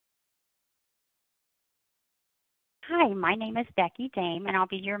Hi, my name is Becky Dame, and I'll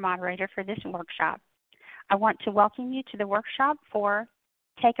be your moderator for this workshop. I want to welcome you to the workshop for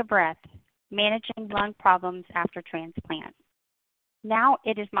Take a Breath, Managing Lung Problems After Transplant. Now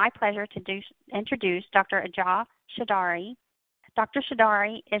it is my pleasure to introduce Dr. Ajay Sheshadri. Dr.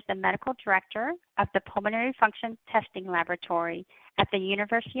 Sheshadri is the Medical Director of the Pulmonary Function Testing Laboratory at the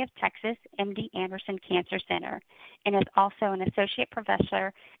University of Texas MD Anderson Cancer Center and is also an Associate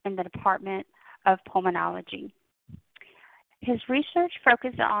Professor in the Department of Pulmonology. His research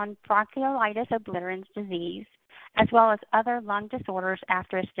focuses on bronchiolitis obliterans disease, as well as other lung disorders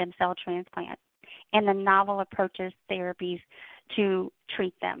after a stem cell transplant, and the novel approaches therapies to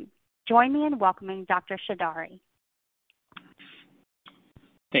treat them. Join me in welcoming Dr. Sheshadri.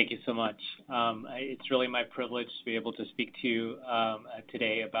 Thank you so much. It's really my privilege to be able to speak to you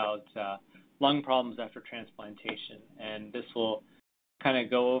today about lung problems after transplantation, and this will kind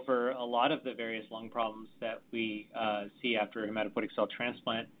of go over a lot of the various lung problems that we see after hematopoietic cell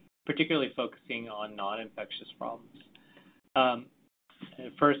transplant, particularly focusing on non-infectious problems.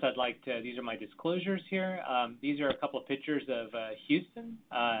 First, these are my disclosures here. These are a couple of pictures of Houston.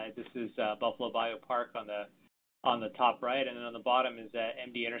 This is Buffalo Biopark on the top right, and then on the bottom is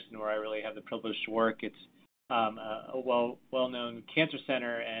MD Anderson, where I really have the privilege to work. It's a well-known cancer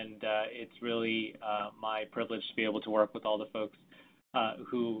center, and it's really my privilege to be able to work with all the folks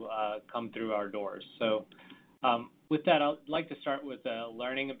who come through our doors. So with that, I'd like to start with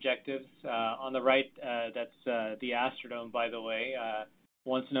learning objectives. On the right, that's the Astrodome, by the way,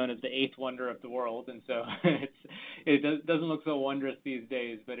 once known as the eighth wonder of the world. And so it doesn't look so wondrous these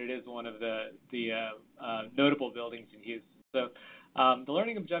days, but it is one of the notable buildings in Houston. So the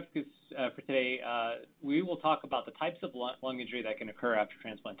learning objectives for today, we will talk about the types of lung injury that can occur after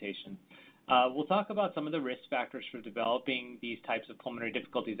transplantation. We'll talk about some of the risk factors for developing these types of pulmonary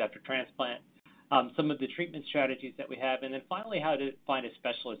difficulties after transplant, some of the treatment strategies that we have, and then finally how to find a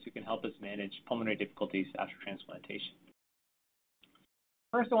specialist who can help us manage pulmonary difficulties after transplantation.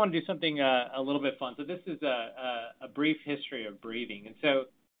 First, I want to do something a little bit fun. So this is a brief history of breathing. And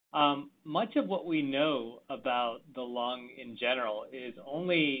so much of what we know about the lung in general is has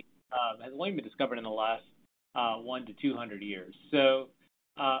only been discovered in the last 1 to 200 years. So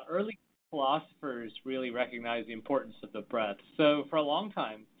early philosophers really recognized the importance of the breath. So for a long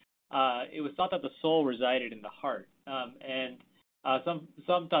time, it was thought that the soul resided in the heart, and some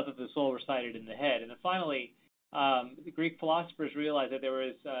thought that the soul resided in the head. And then finally, the Greek philosophers realized that there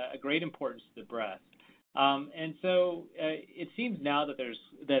was a great importance to the breath. And so it seems now that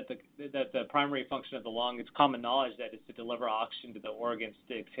that the primary function of the lung, it's common knowledge that is to deliver oxygen to the organs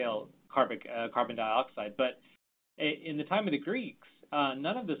to exhale carbon dioxide. But in the time of the Greeks,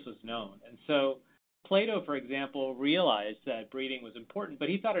 none of this was known. And so Plato, for example, realized that breathing was important, but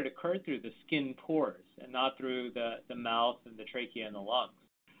he thought it occurred through the skin pores and not through the mouth and the trachea and the lungs.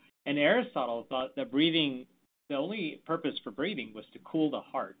 And Aristotle thought that breathing, the only purpose for breathing was to cool the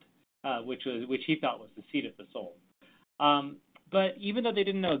heart, which he thought was the seat of the soul. But even though they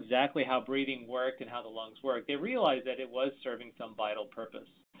didn't know exactly how breathing worked and how the lungs worked, they realized that it was serving some vital purpose.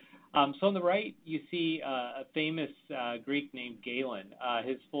 So on the right, you see a famous Greek named Galen.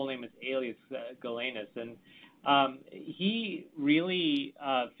 His full name is Aelius Galenus, and he really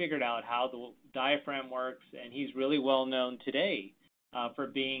figured out how the diaphragm works, and he's really well known today for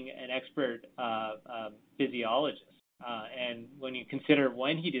being an expert physiologist. And when you consider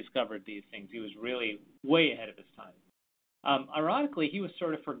when he discovered these things, he was really way ahead of his time. Ironically, he was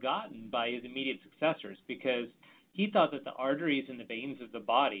sort of forgotten by his immediate successors because he thought that the arteries and the veins of the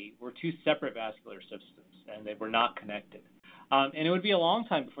body were two separate vascular systems, and they were not connected. And it would be a long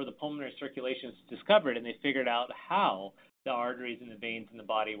time before the pulmonary circulation was discovered, and they figured out how the arteries and the veins in the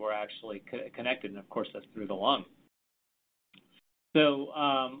body were actually connected, and of course that's through the lung. So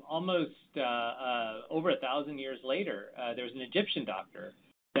almost over 1,000 years later, there was an Egyptian doctor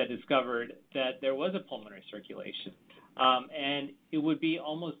that discovered that there was a pulmonary circulation. And it would be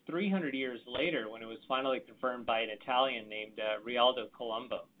almost 300 years later when it was finally confirmed by an Italian named Rialdo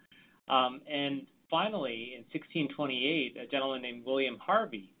Colombo. And finally, in 1628, a gentleman named William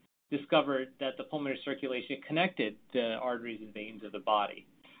Harvey discovered that the pulmonary circulation connected the arteries and veins of the body.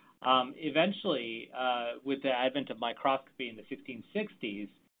 Eventually, with the advent of microscopy in the 1660s,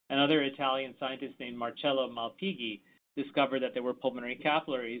 another Italian scientist named Marcello Malpighi discovered that there were pulmonary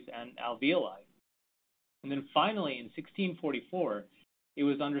capillaries and alveoli. And then finally, in 1644, it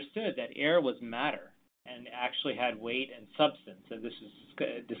was understood that air was matter and actually had weight and substance. And this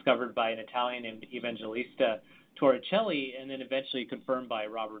was discovered by an Italian named Evangelista Torricelli, and then eventually confirmed by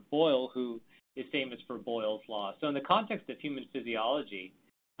Robert Boyle, who is famous for Boyle's law. So in the context of human physiology,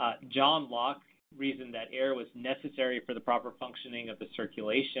 John Locke reasoned that air was necessary for the proper functioning of the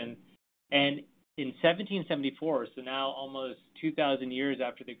circulation. And in 1774, so now almost 2,000 years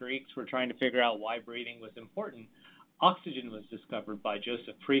after the Greeks were trying to figure out why breathing was important, oxygen was discovered by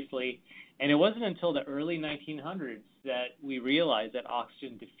Joseph Priestley. And it wasn't until the early 1900s that we realized that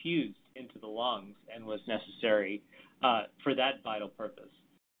oxygen diffused into the lungs and was necessary for that vital purpose.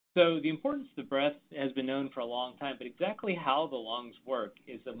 So the importance of the breath has been known for a long time, but exactly how the lungs work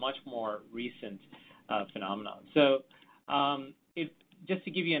is a much more recent phenomenon. So just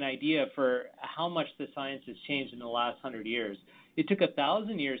to give you an idea for how much the science has changed in the last 100 years, it took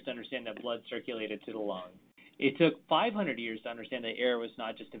 1,000 years to understand that blood circulated to the lung. It took 500 years to understand that air was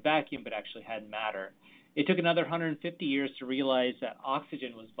not just a vacuum, but actually had matter. It took another 150 years to realize that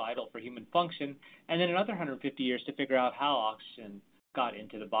oxygen was vital for human function, and then another 150 years to figure out how oxygen got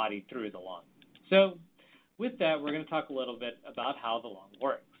into the body through the lung. So with that, we're going to talk a little bit about how the lung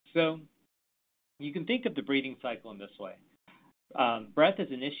works. So you can think of the breathing cycle in this way. Breath is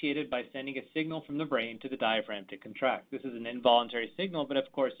initiated by sending a signal from the brain to the diaphragm to contract. This is an involuntary signal, but of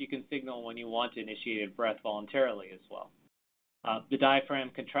course you can signal when you want to initiate a breath voluntarily as well. The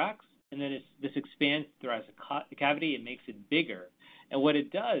diaphragm contracts, and then this expands the thoracic cavity. It makes it bigger. And what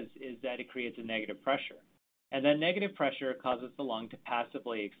it does is that it creates a negative pressure. And that negative pressure causes the lung to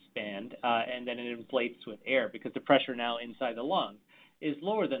passively expand, and then it inflates with air because the pressure now inside the lung is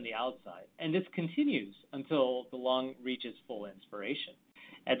lower than the outside. And this continues until the lung reaches full inspiration.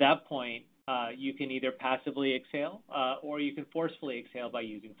 At that point, you can either passively exhale or you can forcefully exhale by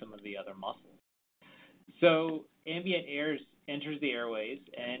using some of the other muscles. So ambient air enters the airways,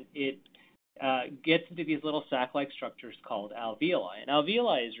 and it gets into these little sac-like structures called alveoli. And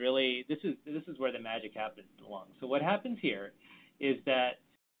alveoli is really, this is where the magic happens in the lung. So what happens here is that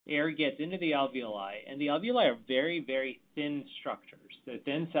air gets into the alveoli, and the alveoli are very, very thin structures. They're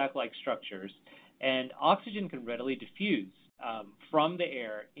thin sac-like structures, and oxygen can readily diffuse from the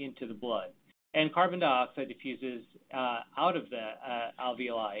air into the blood. And carbon dioxide diffuses out of the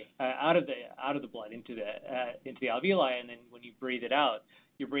alveoli, out of the blood into the alveoli, and then when you breathe it out,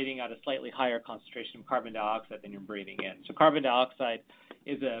 you're breathing out a slightly higher concentration of carbon dioxide than you're breathing in. So carbon dioxide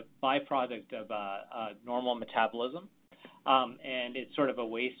is a byproduct of normal metabolism, and it's sort of a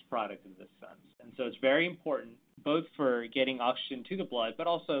waste product in this sense. And so it's very important both for getting oxygen to the blood, but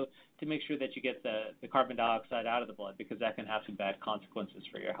also to make sure that you get the carbon dioxide out of the blood, because that can have some bad consequences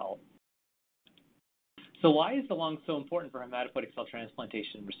for your health. So why is the lung so important for hematopoietic cell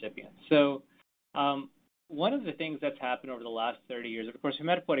transplantation recipients? So one of the things that's happened over the last 30 years, of course,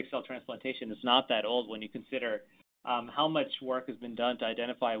 hematopoietic cell transplantation is not that old when you consider how much work has been done to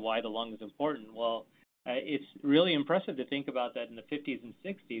identify why the lung is important. Well, it's really impressive to think about that in the 50s and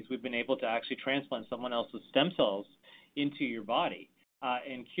 60s, we've been able to actually transplant someone else's stem cells into your body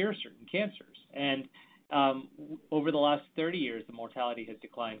and cure certain cancers. And over the last 30 years, the mortality has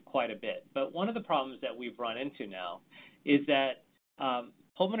declined quite a bit. But one of the problems that we've run into now is that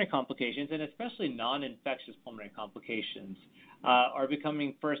pulmonary complications, and especially non-infectious pulmonary complications, are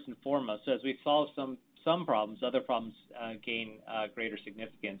becoming first and foremost. So as we solve some problems, other problems gain greater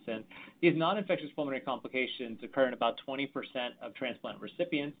significance. And these non-infectious pulmonary complications occur in about 20% of transplant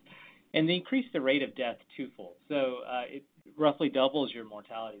recipients, and they increase the rate of death twofold. So it roughly doubles your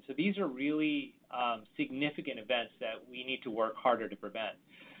mortality. So these are really significant events that we need to work harder to prevent.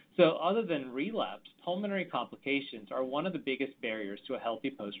 So other than relapse, pulmonary complications are one of the biggest barriers to a healthy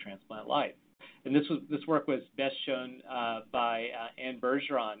post-transplant life. And this work was best shown by Anne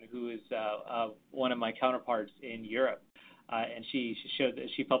Bergeron, who is one of my counterparts in Europe, and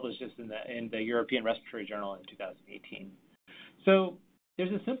she published this in the European Respiratory Journal in 2018. So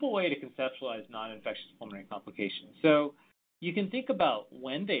there's a simple way to conceptualize non-infectious pulmonary complications. So you can think about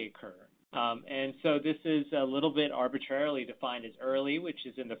when they occur, and so this is a little bit arbitrarily defined as early, which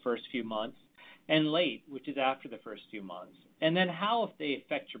is in the first few months, and late, which is after the first few months, and then how if they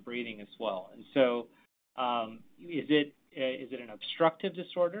affect your breathing as well. And so is it an obstructive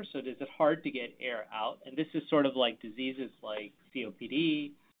disorder? So is it hard to get air out? And this is sort of like diseases like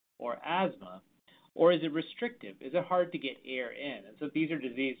COPD or asthma. Or is it restrictive? Is it hard to get air in? And so these are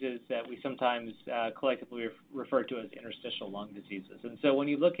diseases that we sometimes collectively refer to as interstitial lung diseases. And so when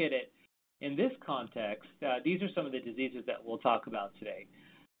you look at it in this context, these are some of the diseases that we'll talk about today.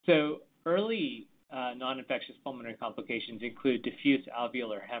 So early non-infectious pulmonary complications include diffuse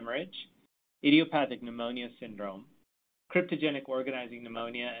alveolar hemorrhage, idiopathic pneumonia syndrome, cryptogenic organizing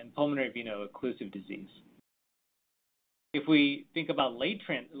pneumonia, and pulmonary veno-occlusive disease. If we think about late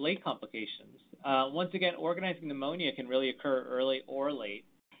complications, once again, organizing pneumonia can really occur early or late.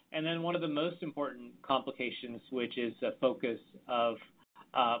 And then one of the most important complications, which is a focus of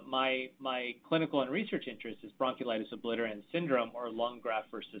My clinical and research interest is bronchiolitis obliterans syndrome, or lung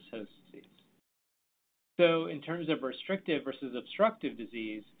graft versus host disease. So in terms of restrictive versus obstructive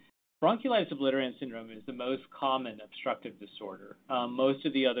disease, bronchiolitis obliterans syndrome is the most common obstructive disorder. Most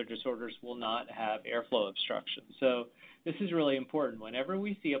of the other disorders will not have airflow obstruction. So this is really important. Whenever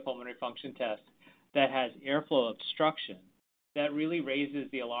we see a pulmonary function test that has airflow obstruction, that really raises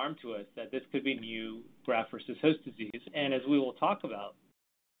the alarm to us that this could be new graft versus host disease. And as we will talk about,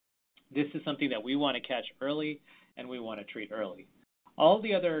 this is something that we want to catch early and we want to treat early. All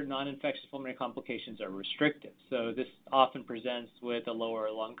the other non-infectious pulmonary complications are restrictive, so this often presents with a lower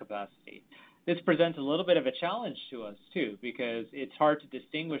lung capacity. This presents a little bit of a challenge to us too, because it's hard to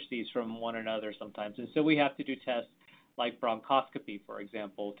distinguish these from one another sometimes, and so we have to do tests like bronchoscopy, for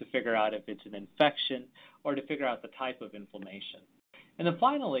example, to figure out if it's an infection or to figure out the type of inflammation. And then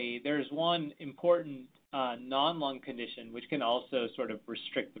finally, there's one important non-lung condition which can also sort of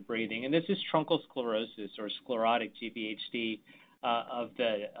restrict the breathing, and this is truncal sclerosis or sclerotic GVHD of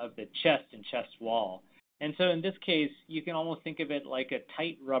the chest and chest wall. And so in this case, you can almost think of it like a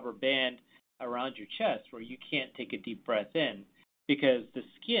tight rubber band around your chest where you can't take a deep breath in because the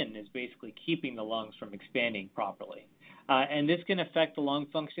skin is basically keeping the lungs from expanding properly. And this can affect the lung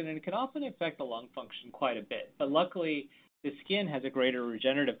function, and it can often affect the lung function quite a bit. But luckily, the skin has a greater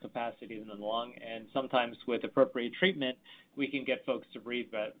regenerative capacity than the lung, and sometimes with appropriate treatment, we can get folks to breathe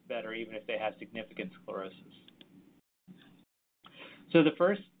better even if they have significant sclerosis. So the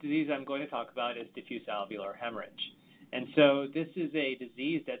first disease I'm going to talk about is diffuse alveolar hemorrhage. And so this is a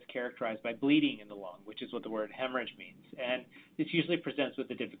disease that's characterized by bleeding in the lung, which is what the word hemorrhage means. And this usually presents with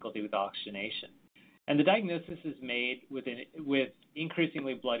the difficulty with oxygenation. And the diagnosis is made with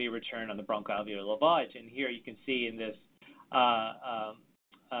increasingly bloody return on the bronchoalveolar lavage. And here you can see in this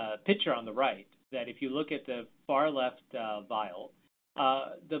picture on the right that if you look at the far left vial,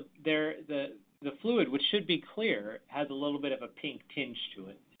 the fluid, which should be clear, has a little bit of a pink tinge to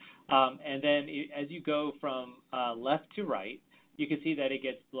it. And then as you go from left to right, you can see that it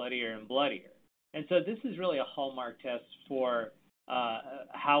gets bloodier and bloodier. And so this is really a hallmark test for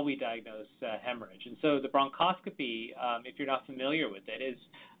how we diagnose hemorrhage. And so the bronchoscopy, if you're not familiar with it, is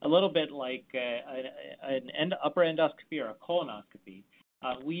a little bit like an upper endoscopy or a colonoscopy.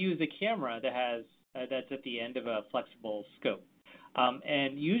 We use a camera that's at the end of a flexible scope.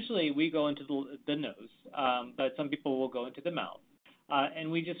 And usually we go into the nose, but some people will go into the mouth. And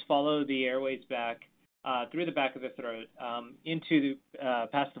we just follow the airways back through the back of the throat,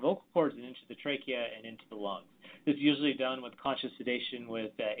 past the vocal cords and into the trachea and into the lungs. This is usually done with conscious sedation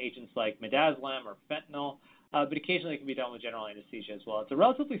with agents like midazolam or fentanyl, but occasionally it can be done with general anesthesia as well. It's a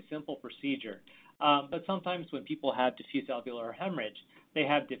relatively simple procedure, but sometimes when people have diffuse alveolar hemorrhage, they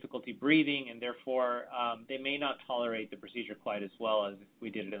have difficulty breathing, and therefore they may not tolerate the procedure quite as well as if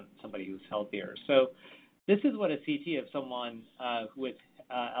we did it in somebody who's healthier. So this is what a CT of someone with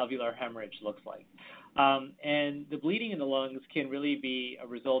alveolar hemorrhage looks like. And the bleeding in the lungs can really be a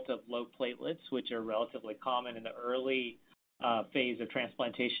result of low platelets, which are relatively common in the early phase of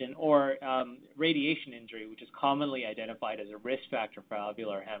transplantation, or radiation injury, which is commonly identified as a risk factor for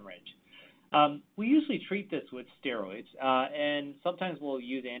alveolar hemorrhage. We usually treat this with steroids, and sometimes we'll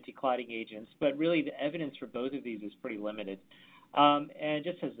use anti-clotting agents, but really the evidence for both of these is pretty limited. And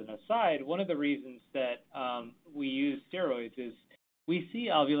just as an aside, one of the reasons that we use steroids is we see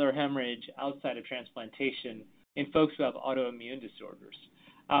alveolar hemorrhage outside of transplantation in folks who have autoimmune disorders.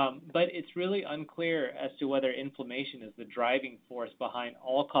 But it's really unclear as to whether inflammation is the driving force behind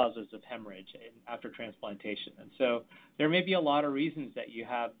all causes of hemorrhage after transplantation. And so there may be a lot of reasons that you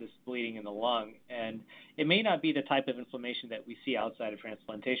have this bleeding in the lung, and it may not be the type of inflammation that we see outside of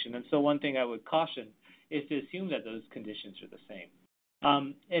transplantation. And so one thing I would caution is to assume that those conditions are the same.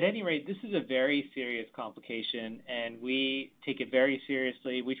 At any rate, this is a very serious complication, and we take it very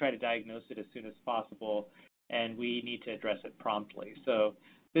seriously. We try to diagnose it as soon as possible, and we need to address it promptly. So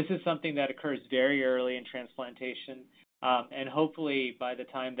this is something that occurs very early in transplantation, and hopefully by the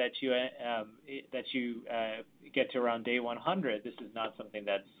time that you get to around day 100, this is not something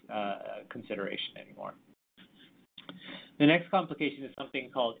that's a consideration anymore. The next complication is something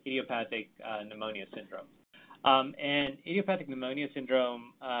called idiopathic pneumonia syndrome. And idiopathic pneumonia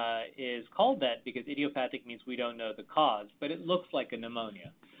syndrome is called that because idiopathic means we don't know the cause, but it looks like a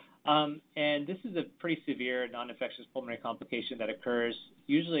pneumonia. And this is a pretty severe non-infectious pulmonary complication that occurs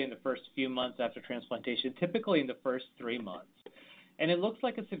usually in the first few months after transplantation, typically in the first 3 months. And it looks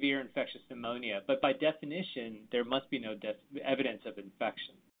like a severe infectious pneumonia, but by definition, there must be no evidence of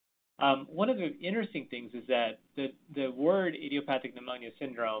infection. One of the interesting things is that the word idiopathic pneumonia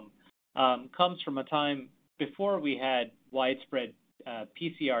syndrome comes from a time before we had widespread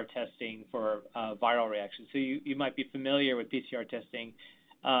PCR testing for viral reactions. So you might be familiar with PCR testing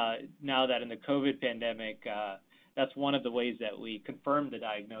now that in the COVID pandemic, that's one of the ways that we confirm the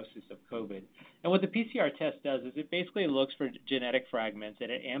diagnosis of COVID. And what the PCR test does is it basically looks for genetic fragments and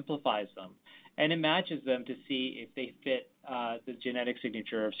it amplifies them and it matches them to see if they fit the genetic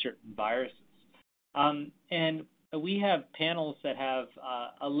signature of certain viruses. And we have panels that have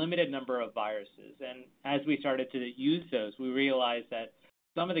a limited number of viruses. And as we started to use those, we realized that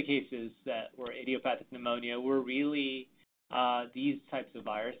some of the cases that were idiopathic pneumonia were really these types of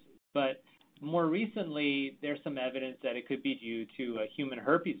viruses. But more recently, there's some evidence that it could be due to a human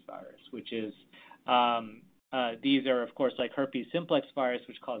herpes virus, which is, these are, of course, like herpes simplex virus,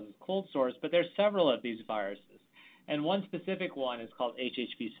 which causes cold sores, but there's several of these viruses. And one specific one is called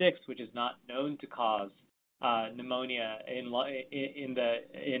HHV6, which is not known to cause pneumonia in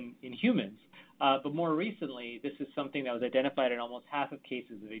humans. But more recently, this is something that was identified in almost half of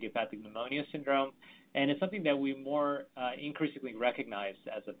cases of idiopathic pneumonia syndrome, and it's something that we more increasingly recognize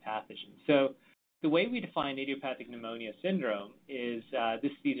as a pathogen. So the way we define idiopathic pneumonia syndrome is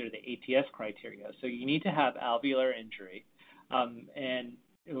these are the ATS criteria. So you need to have alveolar injury, and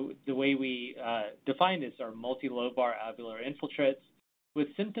the way we define this are multilobar alveolar infiltrates with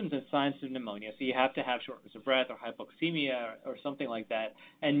symptoms and signs of pneumonia. So you have to have shortness of breath or hypoxemia or something like that,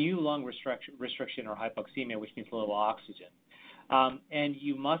 and new lung restriction or hypoxemia, which means low oxygen. And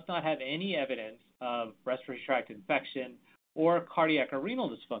you must not have any evidence of respiratory tract infection or cardiac or renal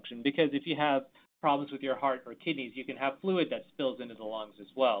dysfunction, because if you have problems with your heart or kidneys, you can have fluid that spills into the lungs as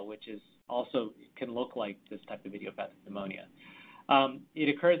well, which is also can look like this type of idiopathic pneumonia. It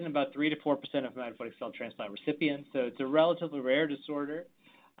occurs in about 3 to 4% of hematopoietic cell transplant recipients, so it's a relatively rare disorder.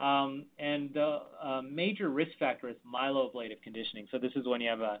 And the major risk factor is myeloablative conditioning. So this is when you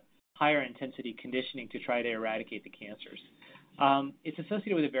have a higher intensity conditioning to try to eradicate the cancers. It's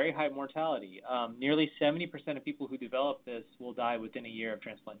associated with a very high mortality. Nearly 70% of people who develop this will die within a year of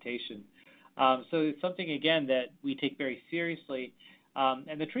transplantation. So it's something, again, that we take very seriously.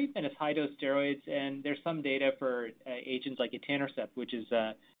 And the treatment is high-dose steroids, and there's some data for agents like etanercept, which is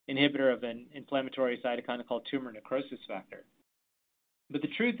an inhibitor of an inflammatory cytokine called tumor necrosis factor. But the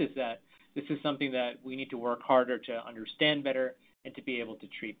truth is that this is something that we need to work harder to understand better and to be able to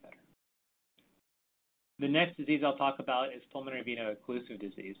treat better. The next disease I'll talk about is pulmonary veno-occlusive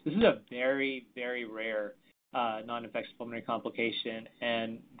disease. This is a very, very rare non-infectious pulmonary complication,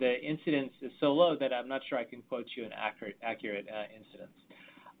 and the incidence is so low that I'm not sure I can quote you an accurate incidence.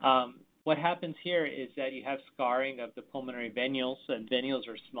 What happens here is that you have scarring of the pulmonary venules, and venules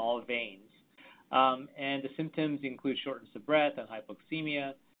are small veins, and the symptoms include shortness of breath and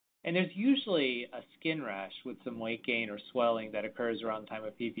hypoxemia, and there's usually a skin rash with some weight gain or swelling that occurs around the time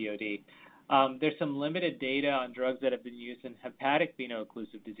of PVOD. There's some limited data on drugs that have been used in hepatic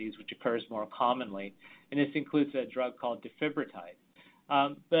veno-occlusive disease, which occurs more commonly, and this includes a drug called defibrotide.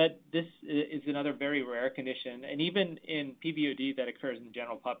 But this is another very rare condition, and even in PVOD that occurs in the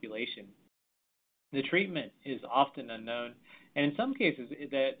general population, the treatment is often unknown, and in some cases,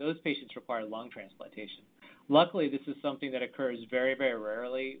 those patients require lung transplantation. Luckily, this is something that occurs very, very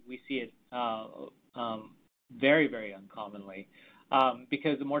rarely. We see it very, very uncommonly.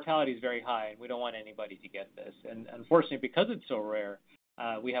 Because the mortality is very high, and we don't want anybody to get this. And unfortunately, because it's so rare,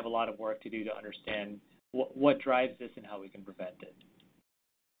 we have a lot of work to do to understand what drives this and how we can prevent it.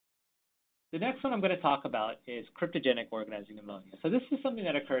 The next one I'm going to talk about is cryptogenic organizing pneumonia. So this is something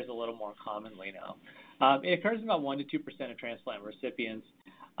that occurs a little more commonly now. It occurs in about 1 to 2% of transplant recipients.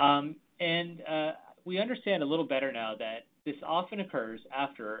 We understand a little better now that this often occurs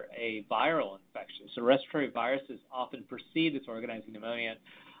after a viral infection. So respiratory viruses often precede this organizing pneumonia.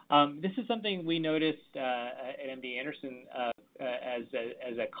 This is something we noticed at MD Anderson as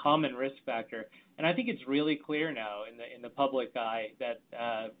a common risk factor, and I think it's really clear now in the public eye that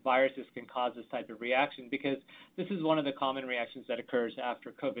viruses can cause this type of reaction, because this is one of the common reactions that occurs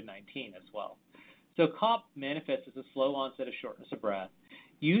after COVID-19 as well. So COP manifests as a slow onset of shortness of breath,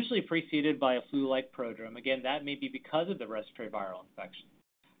 usually preceded by a flu-like prodrome. Again, that may be because of the respiratory viral infection.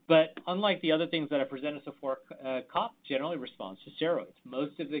 But unlike the other things that I presented so far, COP generally responds to steroids.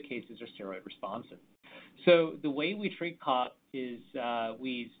 Most of the cases are steroid responsive. So the way we treat COP is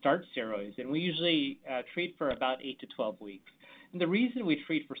we start steroids, and we usually treat for about 8 to 12 weeks. And the reason we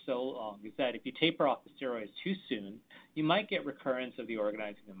treat for so long is that if you taper off the steroids too soon, you might get recurrence of the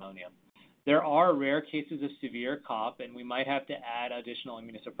organizing pneumonia. There are rare cases of severe COP, and we might have to add additional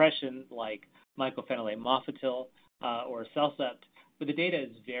immunosuppression like mycophenolate mofetil or Cellcept, but the data is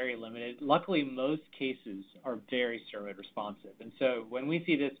very limited. Luckily, most cases are very steroid responsive, and so when we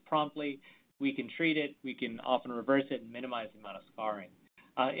see this promptly, we can treat it, we can often reverse it and minimize the amount of scarring.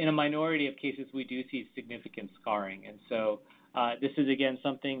 In a minority of cases, we do see significant scarring. And so this is, again,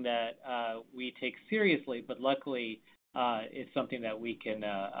 something that we take seriously, but luckily it's something that we can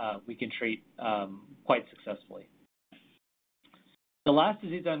treat quite successfully. The last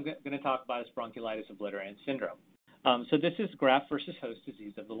disease I'm going to talk about is bronchiolitis obliterans syndrome. So this is graft versus host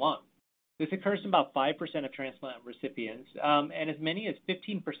disease of the lung. This occurs in about 5% of transplant recipients, and as many as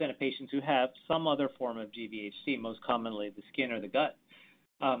 15% of patients who have some other form of GVHD, most commonly the skin or the gut.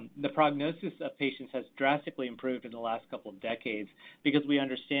 The prognosis of patients has drastically improved in the last couple of decades because we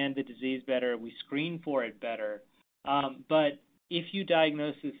understand the disease better, we screen for it better. But if you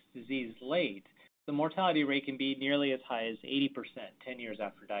diagnose this disease late, the mortality rate can be nearly as high as 80% 10 years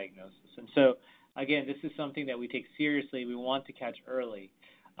after diagnosis. And so, again, this is something that we take seriously. We want to catch early.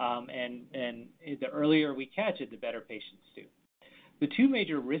 And the earlier we catch it, the better patients do. The two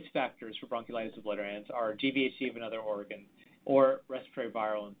major risk factors for bronchiolitis obliterans are GVHD of another organ or respiratory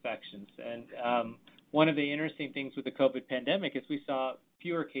viral infections. And one of the interesting things with the COVID pandemic is we saw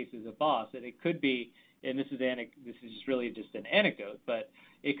fewer cases of BOS, and it could be, and this is really just an anecdote, but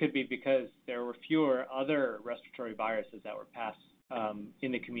it could be because there were fewer other respiratory viruses that were passed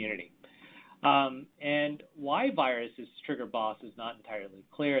in the community. And why viruses trigger BOS is not entirely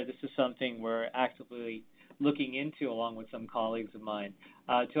clear. This is something we're actively looking into, along with some colleagues of mine,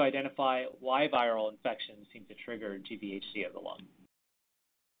 to identify why viral infections seem to trigger GVHD of the lung.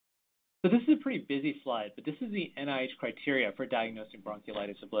 So this is a pretty busy slide, but this is the NIH criteria for diagnosing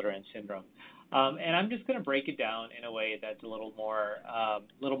bronchiolitis obliterans syndrome. And I'm just going to break it down in a way that's a little more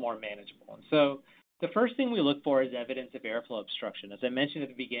manageable. And so the first thing we look for is evidence of airflow obstruction. As I mentioned at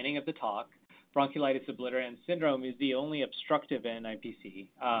the beginning of the talk, bronchiolitis obliterans syndrome is the only obstructive NIPC.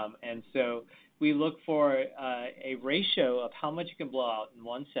 And so we look for a ratio of how much you can blow out in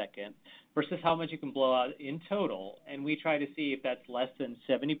 1 second versus how much you can blow out in total, and we try to see if that's less than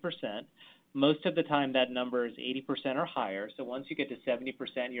 70%. Most of the time that number is 80% or higher, so once you get to 70%,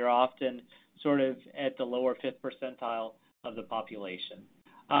 you're often sort of at the lower fifth percentile of the population.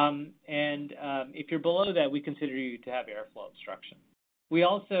 If you're below that, we consider you to have airflow obstruction. We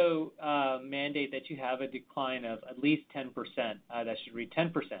also mandate that you have a decline of at least 10%, that should read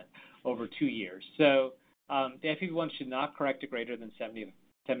 10% over 2 years. So the FEV1 should not correct to greater than 75%.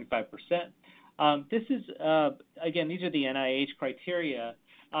 This is, again, these are the NIH criteria.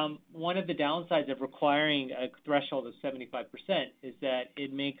 One of the downsides of requiring a threshold of 75% is that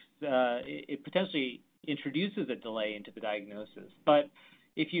it potentially introduces a delay into the diagnosis. But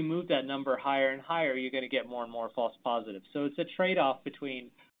if you move that number higher and higher, you're going to get more and more false positives. So it's a trade-off between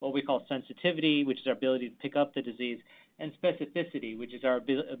what we call sensitivity, which is our ability to pick up the disease, and specificity, which is our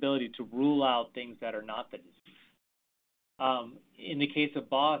ability to rule out things that are not the disease. In the case of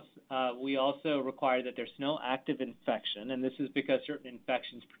BOS, we also require that there's no active infection, and this is because certain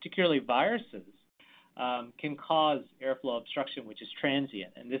infections, particularly viruses, can cause airflow obstruction, which is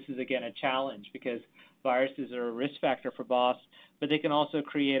transient. And this is, again, a challenge because viruses are a risk factor for BOS, but they can also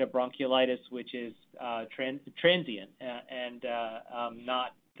create a bronchiolitis, which is transient and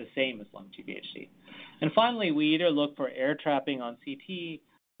not the same as lung GVHD. And finally, we either look for air trapping on CT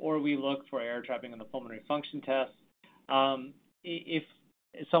or we look for air trapping on the pulmonary function test. If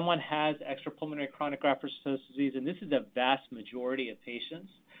someone has extrapulmonary chronic graft-versus-host disease, and this is a vast majority of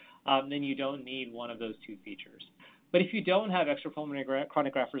patients, then you don't need one of those two features. But if you don't have extrapulmonary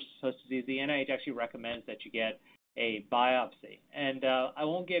chronic graft-versus-host disease, the NIH actually recommends that you get a biopsy. And I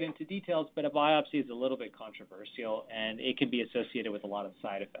won't get into details, but a biopsy is a little bit controversial, and it can be associated with a lot of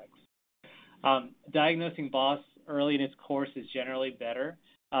side effects. Diagnosing BOS early in its course is generally better.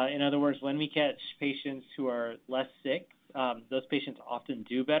 In other words, when we catch patients who are less sick, those patients often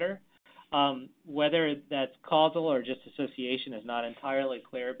do better. Whether that's causal or just association is not entirely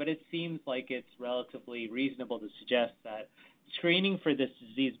clear, but it seems like it's relatively reasonable to suggest that screening for this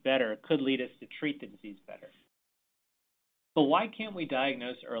disease better could lead us to treat the disease better. But why can't we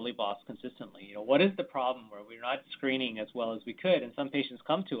diagnose early BOS consistently? What is the problem where we're not screening as well as we could, and some patients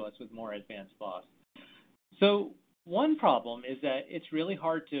come to us with more advanced BOS? So one problem is that it's really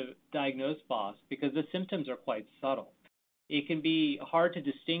hard to diagnose BOS because the symptoms are quite subtle. It can be hard to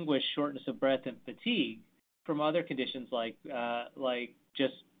distinguish shortness of breath and fatigue from other conditions like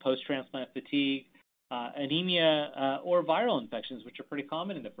just post-transplant fatigue, anemia, or viral infections, which are pretty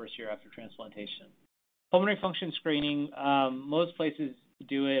common in the first year after transplantation. Pulmonary function screening, most places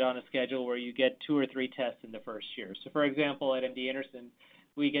do it on a schedule where you get 2 or 3 tests in the first year. So, for example, at MD Anderson,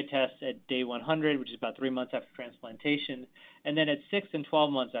 we get tests at day 100, which is about 3 months after transplantation, and then at 6 and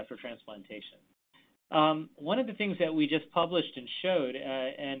 12 months after transplantation. One of the things that we just published and showed,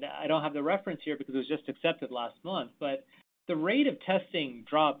 and I don't have the reference here because it was just accepted last month, but the rate of testing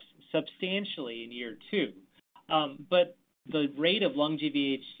drops substantially in year 2. But the rate of lung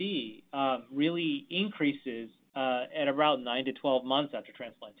GVHD really increases at around 9 to 12 months after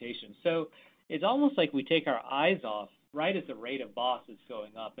transplantation. So it's almost like we take our eyes off right as the rate of BOS is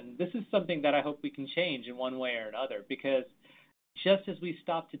going up. And this is something that I hope we can change in one way or another, because just as we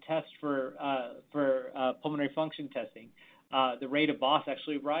stop to test for pulmonary function testing, the rate of BOS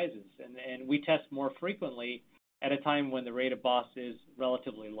actually rises, and we test more frequently at a time when the rate of BOS is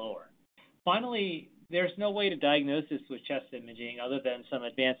relatively lower. Finally, there's no way to diagnose this with chest imaging other than some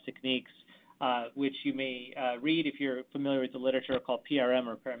advanced techniques, which you may read if you're familiar with the literature, called PRM,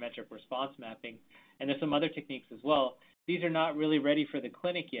 or parametric response mapping, and there's some other techniques as well. These are not really ready for the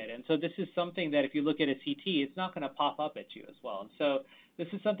clinic yet, and so this is something that if you look at a CT, it's not going to pop up at you as well. And so this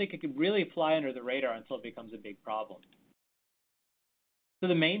is something that could really fly under the radar until it becomes a big problem. So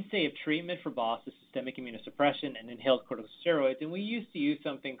the mainstay of treatment for BOS is systemic immunosuppression and inhaled corticosteroids, and we used to use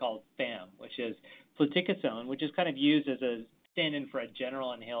something called FAM, which is fluticasone, which is kind of used as a stand-in for a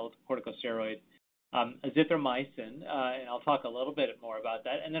general inhaled corticosteroid, azithromycin, and I'll talk a little bit more about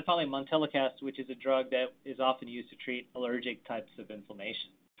that, and then finally montelukast, which is a drug that is often used to treat allergic types of inflammation.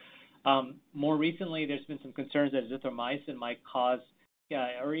 More recently, there's been some concerns that azithromycin might cause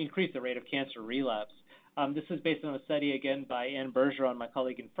or increase the rate of cancer relapse. This is based on a study, again, by Anne Bergeron, my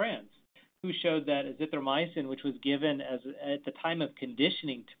colleague in France, who showed that azithromycin, which was given at the time of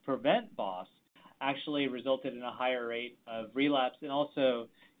conditioning to prevent BOS, actually resulted in a higher rate of relapse and also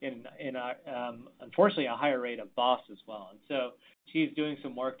unfortunately, a higher rate of BOS as well. And so she's doing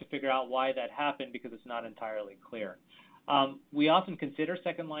some work to figure out why that happened, because it's not entirely clear. We often consider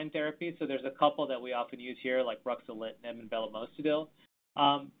second-line therapy, so there's a couple that we often use here, like ruxolitinib and belumosudil.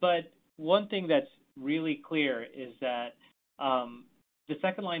 But one thing that's really clear is that the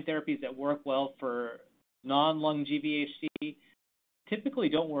second-line therapies that work well for non-lung GVHD typically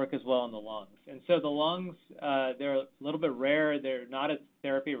don't work as well in the lungs. And so the lungs, they're a little bit rare. They're not as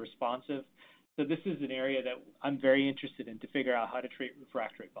therapy responsive. So this is an area that I'm very interested in to figure out how to treat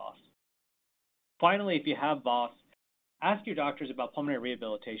refractory BOS. Finally, if you have BOS, ask your doctors about pulmonary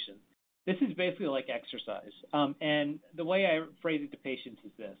rehabilitation. This is basically like exercise. And the way I phrase it to patients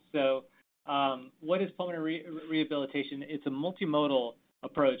is this. So what is pulmonary rehabilitation? It's a multimodal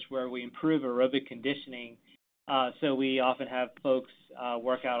approach where we improve aerobic conditioning. So we often have folks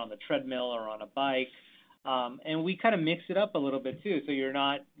work out on the treadmill or on a bike, and we kind of mix it up a little bit too, so you're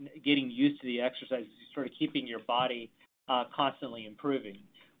not getting used to the exercises, you're sort of keeping your body constantly improving.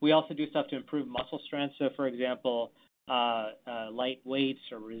 We also do stuff to improve muscle strength, so for example, light weights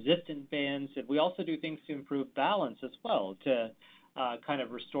or resistant bands, and we also do things to improve balance as well to kind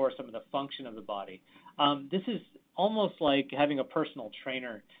of restore some of the function of the body. This is almost like having a personal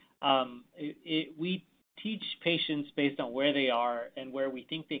trainer. We teach patients based on where they are and where we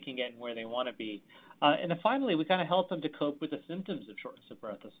think they can get and where they want to be. And then finally, we kind of help them to cope with the symptoms of shortness of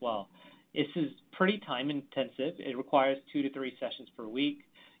breath as well. This is pretty time intensive. It requires 2 to 3 sessions per week.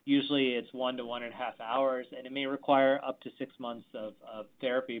 Usually it's 1 to 1.5 hours, and it may require up to 6 months of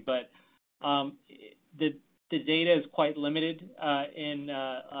therapy. But the data is quite limited in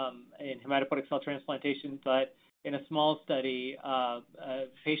hematopoietic cell transplantation, but in a small study,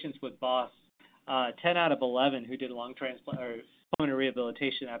 patients with BOS, 10 out of 11 who did lung transplant or pulmonary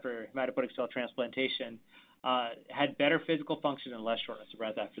rehabilitation after hematopoietic cell transplantation had better physical function and less shortness of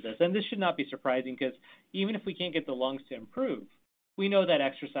breath after this. And this should not be surprising, because even if we can't get the lungs to improve, we know that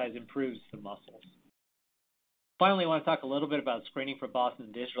exercise improves the muscles. Finally, I want to talk a little bit about screening for BOS in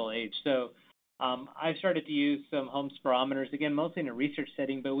the digital age. So I've started to use some home spirometers, again, mostly in a research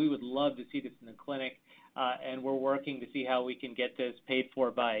setting, but we would love to see this in the clinic. And we're working to see how we can get this paid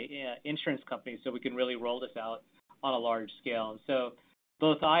for by insurance companies so we can really roll this out on a large scale. And so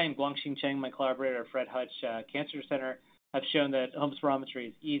both I and Guangxin Cheng, my collaborator at Fred Hutch Cancer Center, have shown that home spirometry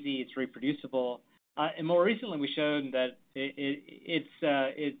is easy, it's reproducible, and more recently we showed that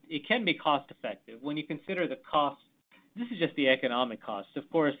it can be cost effective. When you consider the cost, this is just the economic cost. Of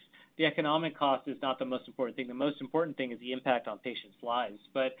course, the economic cost is not the most important thing. The most important thing is the impact on patients' lives.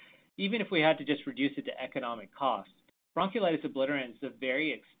 But even if we had to just reduce it to economic cost, bronchiolitis obliterans is a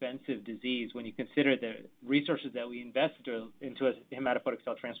very expensive disease when you consider the resources that we invest into a hematopoietic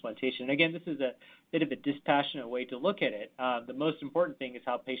cell transplantation. And again, this is a bit of a dispassionate way to look at it. The most important thing is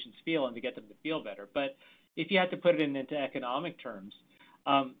how patients feel and to get them to feel better. But if you had to put it into economic terms,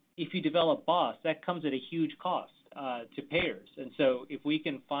 if you develop BOS, that comes at a huge cost to payers. And so if we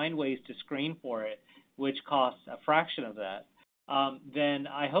can find ways to screen for it, which costs a fraction of that, then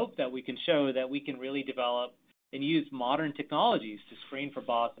I hope that we can show that we can really develop and use modern technologies to screen for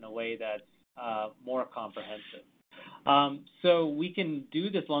BOS in a way that's more comprehensive. So we can do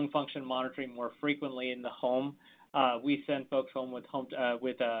this lung function monitoring more frequently in the home. We send folks home with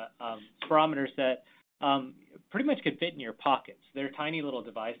spirometers that pretty much could fit in your pockets. They're tiny little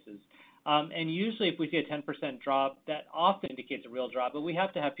devices. And usually if we see a 10% drop, that often indicates a real drop, but we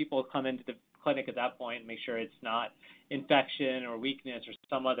have to have people come into the clinic at that point and make sure it's not infection or weakness or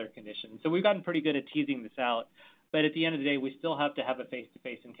some other condition. So we've gotten pretty good at teasing this out, but at the end of the day, we still have to have a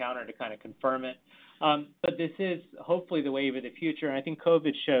face-to-face encounter to kind of confirm it. But this is hopefully the wave of the future, and I think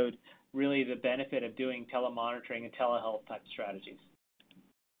COVID showed really the benefit of doing telemonitoring and telehealth type strategies.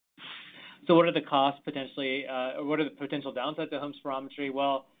 So what are the costs potentially, or what are the potential downsides to home spirometry?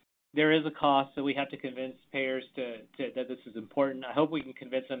 Well, there is a cost, so we have to convince payers that this is important. I hope we can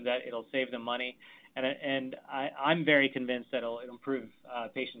convince them that it'll save them money, and I'm very convinced that it'll improve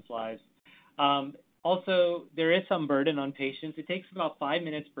patients' lives. Also, there is some burden on patients. It takes about 5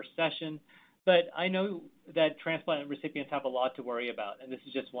 minutes per session, but I know that transplant recipients have a lot to worry about, and this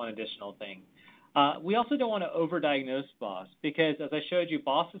is just one additional thing. We also don't want to overdiagnose BOS because, as I showed you,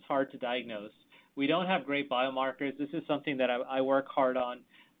 BOS is hard to diagnose. We don't have great biomarkers. This is something that I work hard on,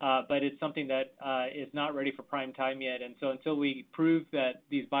 but it's something that is not ready for prime time yet. And so until we prove that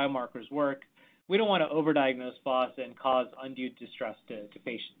these biomarkers work, we don't want to overdiagnose BOS and cause undue distress to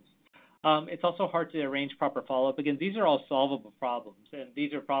patients. It's also hard to arrange proper follow-up. Again, these are all solvable problems, and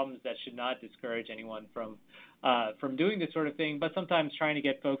these are problems that should not discourage anyone from doing this sort of thing, but sometimes trying to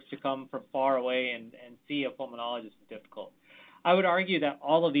get folks to come from far away and see a pulmonologist is difficult. I would argue that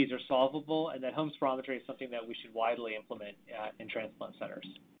all of these are solvable and that home spirometry is something that we should widely implement in transplant centers.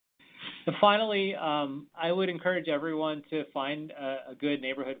 And finally, I would encourage everyone to find a good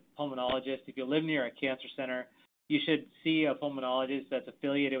neighborhood pulmonologist. If you live near a cancer center, you should see a pulmonologist that's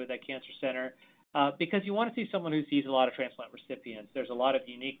affiliated with that cancer center because you want to see someone who sees a lot of transplant recipients. There's a lot of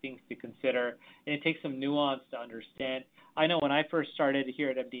unique things to consider, and it takes some nuance to understand. I know when I first started here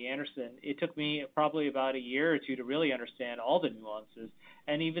at MD Anderson, it took me probably about a year or two to really understand all the nuances,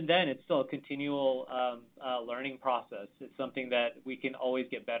 and even then, it's still a continual learning process. It's something that we can always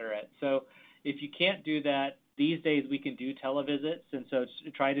get better at. So if you can't do that, these days we can do televisits, and so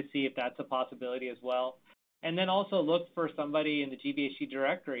try to see if that's a possibility as well. And then also look for somebody in the GVHD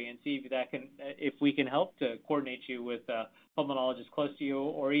directory and see if we can help to coordinate you with a pulmonologist close to you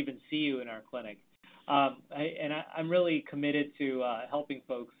or even see you in our clinic. I'm really committed to helping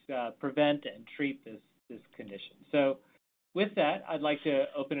folks prevent and treat this condition. So with that, I'd like to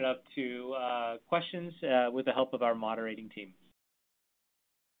open it up to questions with the help of our moderating team.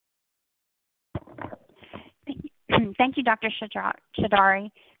 Thank you, Dr.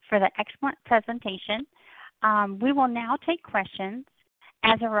 Sheshadri, for the excellent presentation. We will now take questions.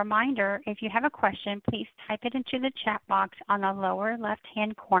 As a reminder, if you have a question, please type it into the chat box on the lower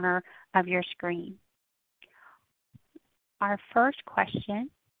left-hand corner of your screen. Our first question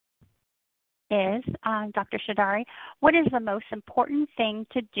is, Dr. Sheshadri, what is the most important thing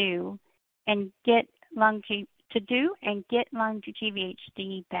to do and get lung GVHD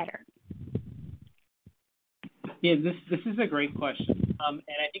better? Yeah, this is a great question, and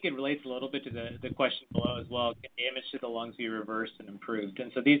I think it relates a little bit to the question below as well. Can damage to the lungs be reversed and improved?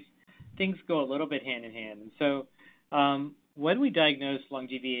 And so these things go a little bit hand in hand. And so when we diagnose lung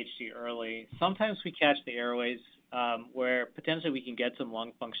GVHD early, sometimes we catch the airways where potentially we can get some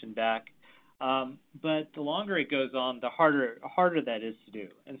lung function back, but the longer it goes on, the harder that is to do.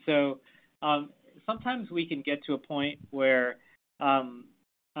 And so sometimes we can get to a point where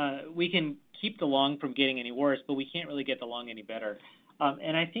we can keep the lung from getting any worse, but we can't really get the lung any better.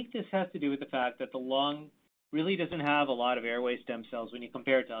 And I think this has to do with the fact that the lung really doesn't have a lot of airway stem cells when you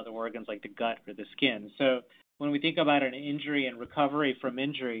compare it to other organs like the gut or the skin. So when we think about an injury and recovery from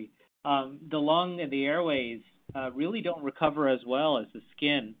injury, the lung and the airways really don't recover as well as the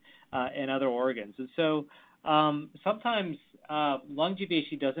skin and other organs. And so sometimes lung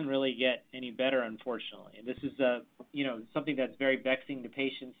GVHD doesn't really get any better, unfortunately. And this is something that's very vexing to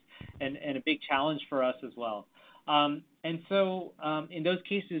patients and a big challenge for us as well. And so in those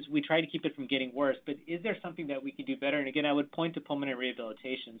cases, we try to keep it from getting worse. But is there something that we can do better? And again, I would point to pulmonary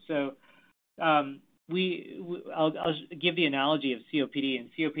rehabilitation. So I'll give the analogy of COPD. And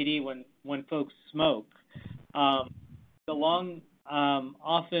COPD, when folks smoke, the lung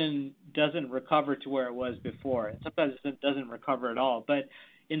often doesn't recover to where it was before. And sometimes it doesn't recover at all. But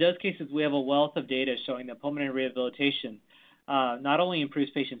in those cases, we have a wealth of data showing that pulmonary rehabilitation not only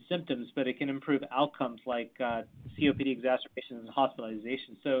improves patient symptoms, but it can improve outcomes like COPD exacerbations and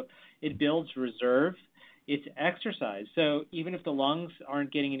hospitalization. So it builds reserve. it's exercise. So even if the lungs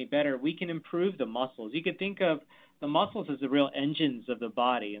aren't getting any better, we can improve the muscles. You could think of the muscles as the real engines of the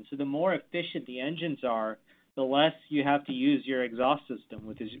body. And so the more efficient the engines are, the less you have to use your exhaust system,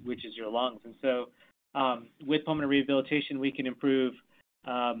 which is your lungs. And so with pulmonary rehabilitation, we can improve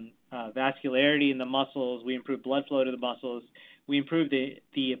vascularity in the muscles. We improve blood flow to the muscles. We improve the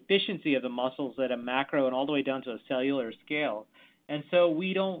efficiency of the muscles at a macro and all the way down to a cellular scale. And so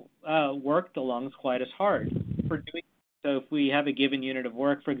we don't work the lungs quite as hard for doing. So if we have a given unit of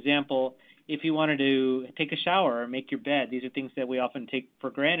work, for example, if you wanted to take a shower or make your bed, these are things that we often take for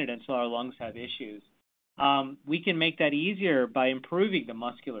granted until our lungs have issues. We can make that easier by improving the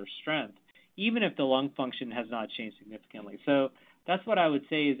muscular strength, even if the lung function has not changed significantly. So that's what I would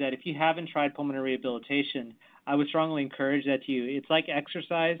say is that if you haven't tried pulmonary rehabilitation, I would strongly encourage that to you. It's like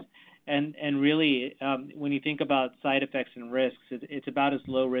exercise, and really, when you think about side effects and risks, it's about as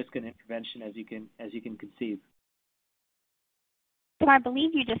low risk an intervention as you can conceive. So I believe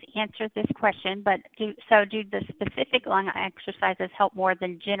you just answered this question, but do the specific lung exercises help more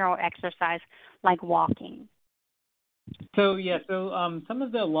than general exercise like walking? So some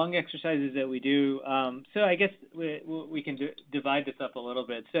of the lung exercises that we do. So I guess we can divide this up a little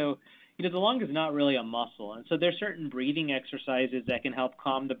bit. So the lung is not really a muscle, and so there's certain breathing exercises that can help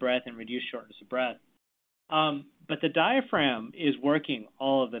calm the breath and reduce shortness of breath. But the diaphragm is working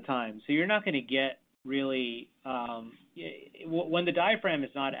all of the time, so you're not going to get really when the diaphragm is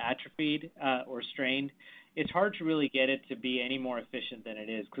not atrophied or strained, it's hard to really get it to be any more efficient than it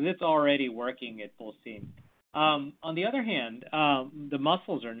is because it's already working at full steam. On the other hand, the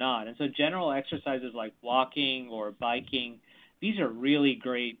muscles are not, and so general exercises like walking or biking, these are really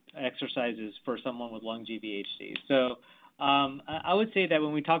great exercises for someone with lung GVHD. So I would say that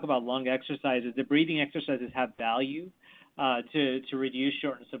when we talk about lung exercises, the breathing exercises have value to reduce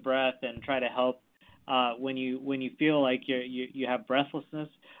shortness of breath and try to help when you feel like you have breathlessness.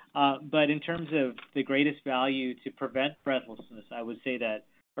 But in terms of the greatest value to prevent breathlessness, I would say that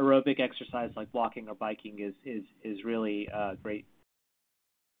aerobic exercise like walking or biking is really great.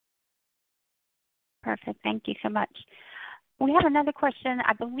 Perfect. Thank you so much. We have another question.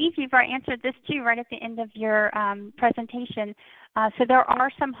 I believe you've answered this too right at the end of your presentation. So there are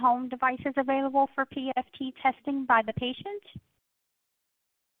some home devices available for PFT testing by the patient?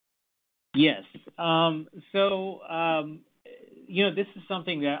 Yes. This is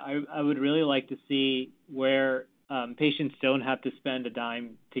something that I would really like to see where patients don't have to spend a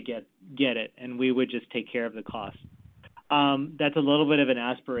dime to get it, and we would just take care of the cost. That's a little bit of an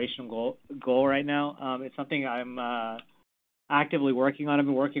aspirational goal right now. It's something I'm actively working on. I've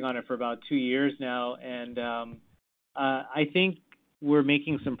been working on it for about 2 years now, and I think we're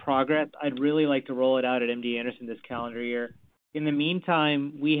making some progress. I'd really like to roll it out at MD Anderson this calendar year. In the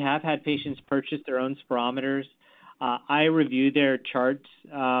meantime, we have had patients purchase their own spirometers. I review their charts.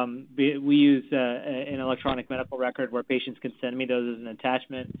 We use an electronic medical record where patients can send me those as an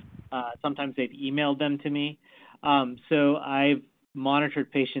attachment. Sometimes they've emailed them to me. So I've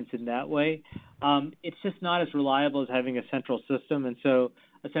monitored patients in that way. It's just not as reliable as having a central system. And so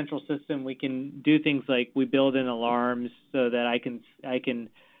a central system, we can do things like we build in alarms so that I can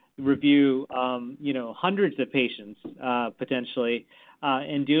review, hundreds of patients potentially,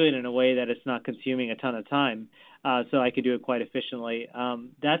 and do it in a way that it's not consuming a ton of time. So I could do it quite efficiently.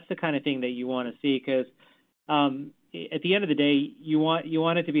 That's the kind of thing that you want to see because at the end of the day, you want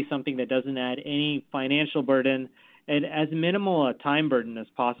it to be something that doesn't add any financial burden and as minimal a time burden as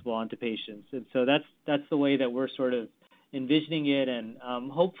possible onto patients. And so that's the way that we're sort of envisioning it, and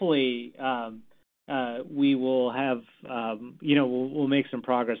hopefully we will have we'll make some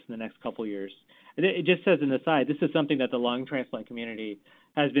progress in the next couple years. It just as an aside, this is something that the lung transplant community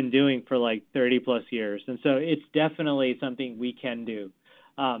has been doing for like 30 plus years, and so it's definitely something we can do.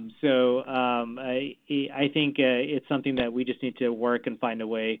 I think it's something that we just need to work and find a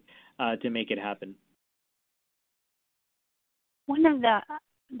way to make it happen. One of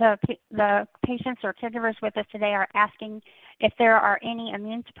the patients or caregivers with us today are asking if there are any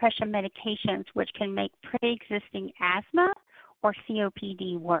immune suppression medications which can make pre-existing asthma or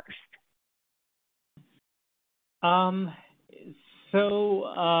COPD worse. Not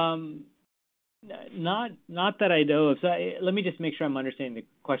that I know of. So let me just make sure I'm understanding the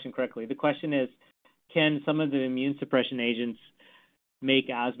question correctly. The question is, can some of the immune suppression agents make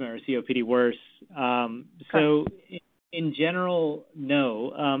asthma or COPD worse? So in general,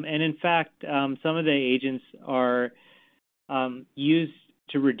 no. And in fact, some of the agents are used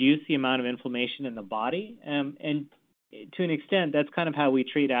to reduce the amount of inflammation in the body. And to an extent, that's kind of how we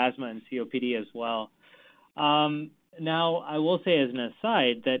treat asthma and COPD as well. Now, I will say as an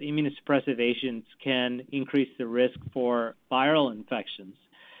aside that immunosuppressive agents can increase the risk for viral infections.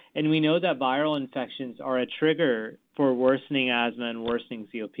 And we know that viral infections are a trigger for worsening asthma and worsening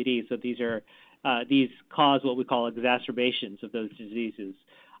COPD. So these cause what we call exacerbations of those diseases.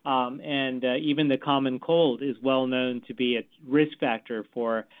 Even the common cold is well known to be a risk factor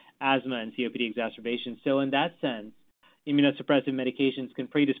for asthma and COPD exacerbations. So in that sense, immunosuppressive medications can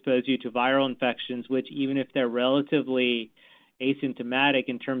predispose you to viral infections, which even if they're relatively asymptomatic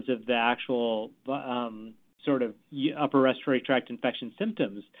in terms of the actual sort of upper respiratory tract infection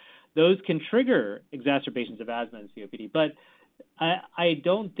symptoms, those can trigger exacerbations of asthma and COPD. But I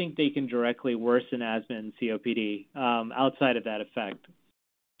don't think they can directly worsen asthma and COPD outside of that effect.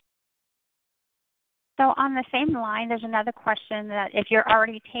 So on the same line, there's another question that if you're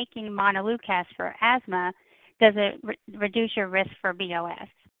already taking montelukast for asthma, does it reduce your risk for BOS?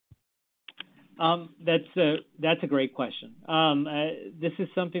 That's a great question. This is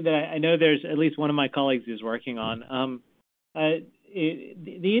something that I know there's at least one of my colleagues is working on. The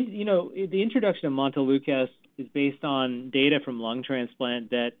introduction of montelukast is based on data from lung transplant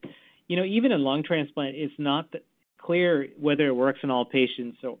that, even in lung transplant, it's not clear whether it works in all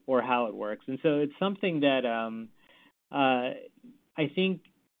patients or how it works. And so it's something that I think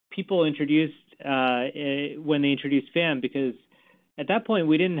people introduced when they introduced FAM, because at that point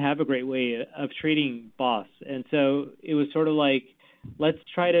we didn't have a great way of treating BOS. And so it was sort of like, let's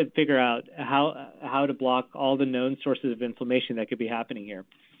try to figure out how to block all the known sources of inflammation that could be happening here.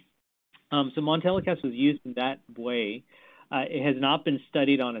 So montelukast was used in that way. It has not been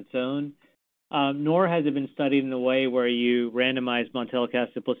studied on its own, nor has it been studied in a way where you randomize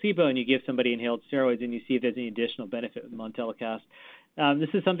montelukast to placebo and you give somebody inhaled steroids and you see if there's any additional benefit with montelukast. This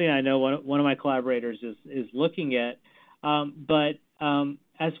is something I know one of my collaborators is looking at. But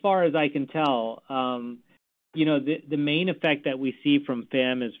as far as I can tell, the main effect that we see from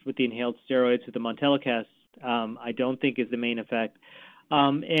FAM is with the inhaled steroids. With the montelukast, I don't think is the main effect.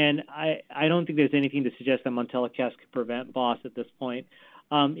 And I don't think there's anything to suggest that montelukast could prevent BOS at this point.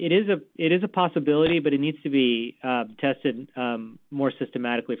 It is a possibility, but it needs to be tested more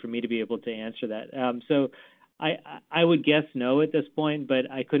systematically for me to be able to answer that. So I would guess no at this point,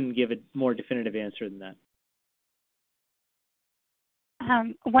 but I couldn't give a more definitive answer than that.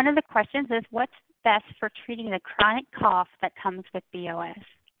 One of the questions is, what's best for treating the chronic cough that comes with BOS?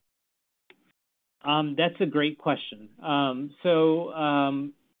 That's a great question.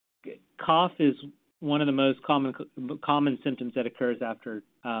 Cough is one of the most common symptoms that occurs after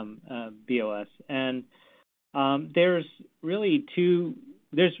BOS, and there's really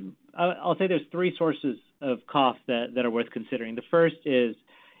I'll say there's three sources of cough that are worth considering. The first is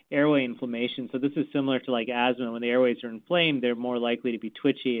airway inflammation. So this is similar to like asthma. When the airways are inflamed, they're more likely to be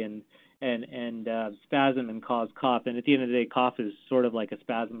twitchy and spasm and cause cough. And at the end of the day, cough is sort of like a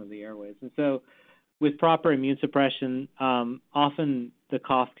spasm of the airways. And so with proper immune suppression, often the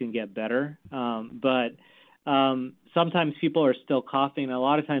cough can get better. But sometimes people are still coughing. And a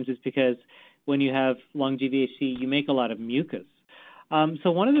lot of times it's because when you have lung GVHD, you make a lot of mucus.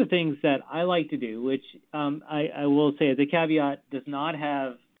 So one of the things that I like to do, which I will say as a caveat, does not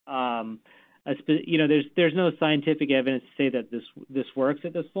have there's no scientific evidence to say that this works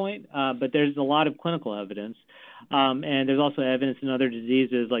at this point, but there's a lot of clinical evidence, and there's also evidence in other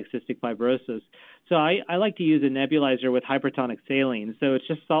diseases like cystic fibrosis. So I like to use a nebulizer with hypertonic saline. So it's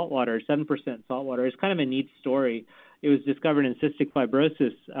just salt water, 7% salt water. It's kind of a neat story. It was discovered in cystic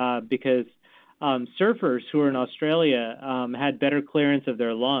fibrosis because surfers who are in Australia had better clearance of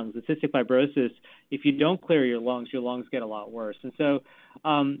their lungs. With cystic fibrosis, if you don't clear your lungs get a lot worse. And so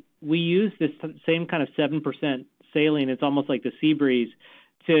we use this same kind of 7% saline. It's almost like the sea breeze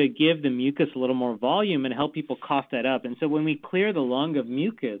to give the mucus a little more volume and help people cough that up. And so when we clear the lung of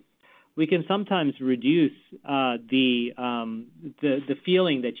mucus, we can sometimes reduce the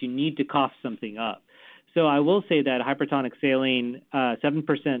feeling that you need to cough something up. So I will say that hypertonic saline,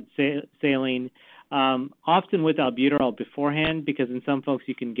 7% saline, often with albuterol beforehand, because in some folks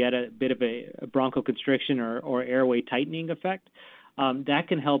you can get a bit of a bronchoconstriction or airway tightening effect. That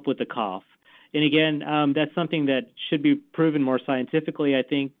can help with the cough. And again, that's something that should be proven more scientifically, I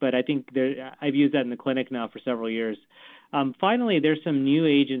think, but I think I've used that in the clinic now for several years. Finally, there's some new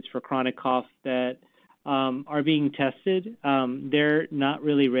agents for chronic cough that are being tested. They're not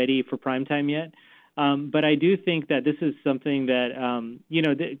really ready for prime time yet. But I do think that this is something that,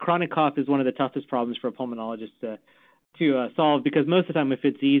 the chronic cough is one of the toughest problems for a pulmonologist to solve, because most of the time if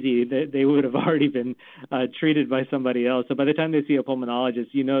it's easy, they would have already been treated by somebody else. So by the time they see a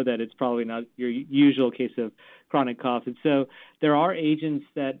pulmonologist, you know that it's probably not your usual case of chronic cough. And so there are agents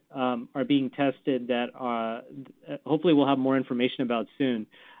that are being tested that hopefully we'll have more information about soon.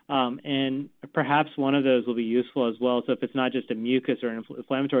 And perhaps one of those will be useful as well. So if it's not just a mucus or an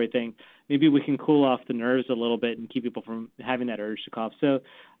inflammatory thing, maybe we can cool off the nerves a little bit and keep people from having that urge to cough. So,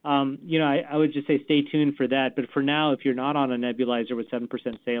 I would just say stay tuned for that. But for now, if you're not on a nebulizer with 7%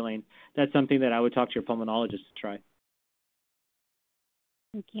 saline, that's something that I would talk to your pulmonologist to try.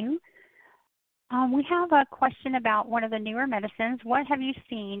 Thank you. We have a question about one of the newer medicines. What have you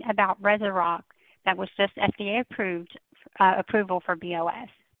seen about Rezurock that was just FDA approval for BOS?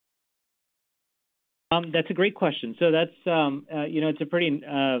 That's a great question. So that's, it's a pretty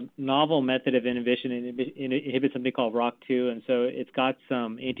novel method of inhibition. It inhibits something called ROCK2, and so it's got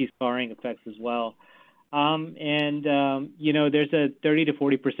some anti-scarring effects as well. There's a 30 to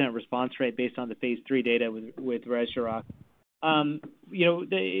 40% response rate based on the phase 3 data with Rezurock.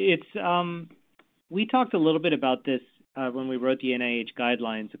 We talked a little bit about this when we wrote the NIH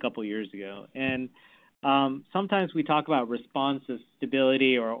guidelines a couple years ago, and sometimes we talk about response as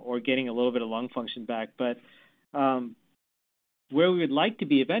stability or getting a little bit of lung function back, but where we would like to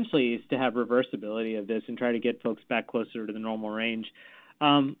be eventually is to have reversibility of this and try to get folks back closer to the normal range.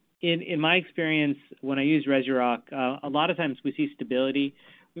 In my experience, when I use Rezurock, a lot of times we see stability.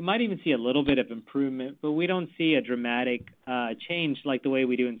 We might even see a little bit of improvement, but we don't see a dramatic change like the way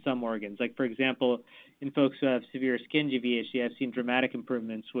we do in some organs. Like, for example, in folks who have severe skin GVHD, I've seen dramatic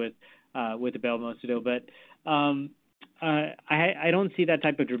improvements with the belmocidil, but I don't see that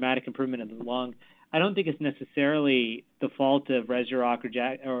type of dramatic improvement in the lung. I don't think it's necessarily the fault of Rezurock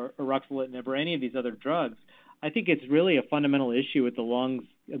or ruxolitinib or any of these other drugs. I think it's really a fundamental issue with the lung's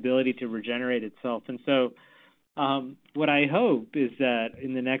ability to regenerate itself. And so what I hope is that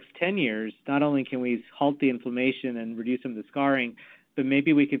in the next 10 years, not only can we halt the inflammation and reduce some of the scarring, but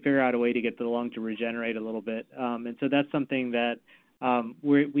maybe we can figure out a way to get the lung to regenerate a little bit. And so that's something that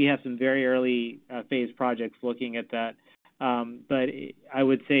we have some very early phase projects looking at that. But I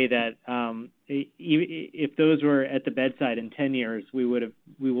would say that if those were at the bedside in 10 years,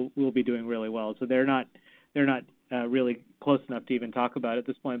 we'll be doing really well. So they're not really close enough to even talk about at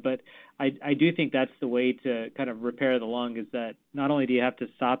this point. But I do think that's the way to kind of repair the lung, is that not only do you have to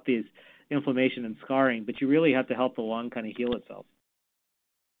stop these inflammation and scarring, but you really have to help the lung kind of heal itself.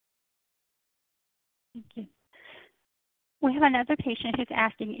 Thank you. We have another patient who's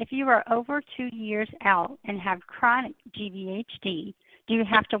asking, if you are over 2 years out and have chronic GVHD, do you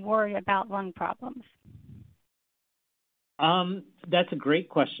have to worry about lung problems? That's a great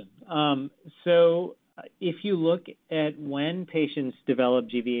question. So if you look at when patients develop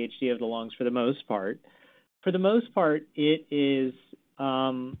GVHD of the lungs, for the most part, it is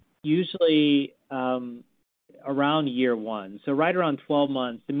usually around year one. So right around 12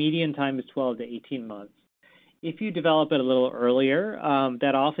 months. The median time is 12 to 18 months. If you develop it a little earlier,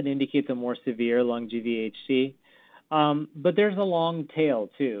 that often indicates a more severe lung GVHD. But there's a long tail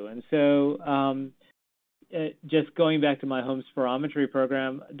too. And so just going back to my home spirometry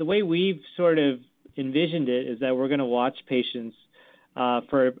program, the way we've sort of envisioned it is that we're going to watch patients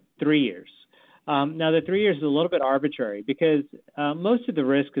for 3 years. Now, the 3 years is a little bit arbitrary because most of the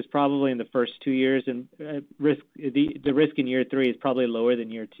risk is probably in the first 2 years, and the risk in year 3 is probably lower than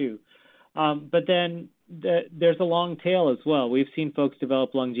year 2. But then there's a long tail as well. We've seen folks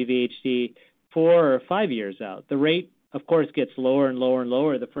develop lung GVHD 4 or 5 years out. The rate, of course, gets lower and lower and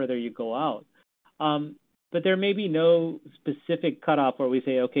lower the further you go out. But there may be no specific cutoff where we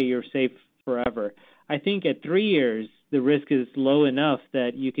say, okay, you're safe forever. I think at 3 years, the risk is low enough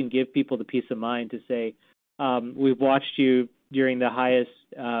that you can give people the peace of mind to say, we've watched you during the highest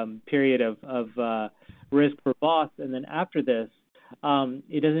period of risk for BOS, and then after this,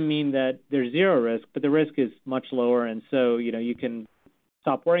 it doesn't mean that there's zero risk, but the risk is much lower, and so you can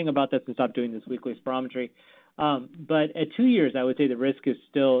stop worrying about this and stop doing this weekly spirometry. But at 2 years, I would say the risk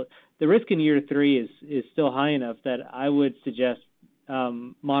in year 3 is still high enough that I would suggest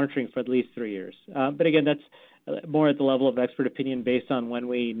monitoring for at least 3 years. But again, that's more at the level of expert opinion based on when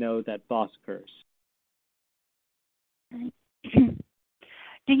we know that BOS occurs.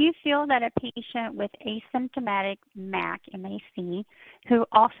 Do you feel that a patient with asymptomatic MAC, who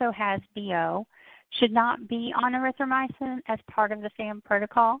also has BO, should not be on erythromycin as part of the FAM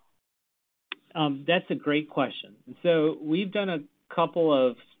protocol? That's a great question. So we've done a couple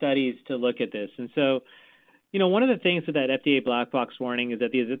of studies to look at this. And so, one of the things with that FDA black box warning is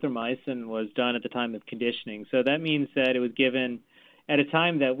that the azithromycin was done at the time of conditioning. So that means that it was given at a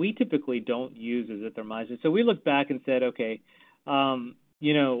time that we typically don't use azithromycin. So we looked back and said, okay,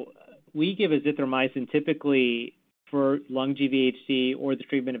 we give azithromycin typically for lung GVHD or the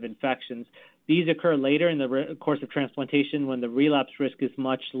treatment of infections. These occur later in the course of transplantation when the relapse risk is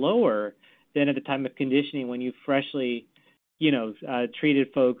much lower than at the time of conditioning when you freshly,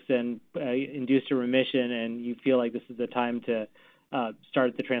 treated folks and induced a remission and you feel like this is the time to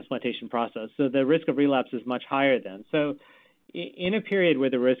start the transplantation process. So the risk of relapse is much higher then. So in a period where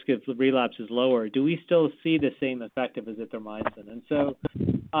the risk of relapse is lower, do we still see the same effect of azithromycin? And so,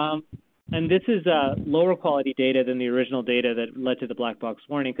 and this is lower quality data than the original data that led to the black box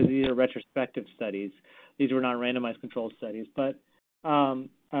warning because these are retrospective studies. These were not randomized controlled studies. But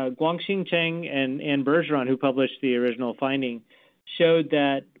Guangxing Cheng and Anne Bergeron, who published the original finding, showed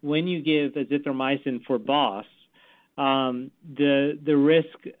that when you give azithromycin for BOS, the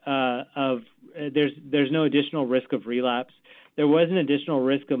risk of there's no additional risk of relapse. There was an additional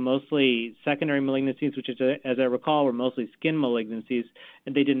risk of mostly secondary malignancies, which, as I recall, were mostly skin malignancies,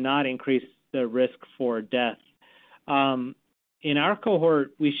 and they did not increase the risk for death. In our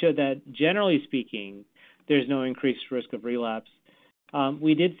cohort, we showed that, generally speaking, there's no increased risk of relapse.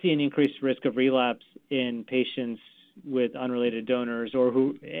 We did see an increased risk of relapse in patients with unrelated donors or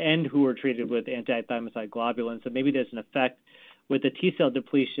who were treated with anti-thymocyte globulin. So maybe there's an effect with the T-cell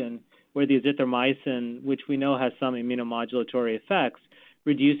depletion where the azithromycin, which we know has some immunomodulatory effects,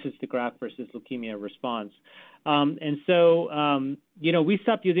 reduces the graft versus leukemia response. And so, we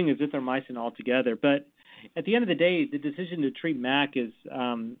stopped using azithromycin altogether. But at the end of the day, the decision to treat MAC is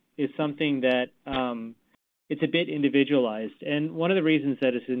something that it's a bit individualized. And one of the reasons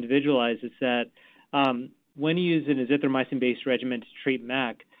that it's individualized is that when you use an azithromycin-based regimen to treat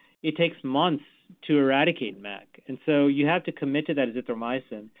MAC, it takes months to eradicate MAC. And so you have to commit to that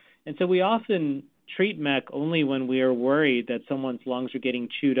azithromycin. And so we often treat MAC only when we are worried that someone's lungs are getting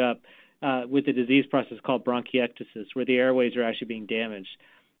chewed up with a disease process called bronchiectasis, where the airways are actually being damaged.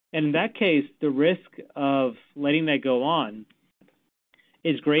 And in that case, the risk of letting that go on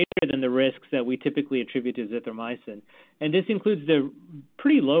is greater than the risks that we typically attribute to azithromycin. And this includes the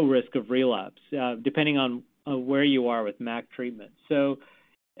pretty low risk of relapse, depending on where you are with MAC treatment. So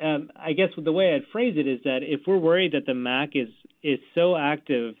I guess the way I'd phrase it is that if we're worried that the MAC is so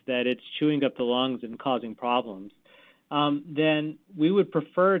active that it's chewing up the lungs and causing problems, then we would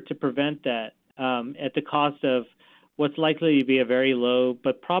prefer to prevent that at the cost of what's likely to be a very low,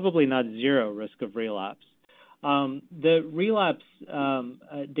 but probably not zero risk of relapse. The relapse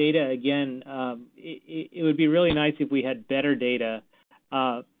data, again, it would be really nice if we had better data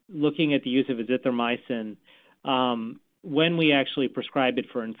looking at the use of azithromycin when we actually prescribe it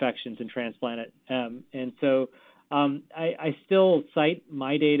for infections and transplant it. And so I still cite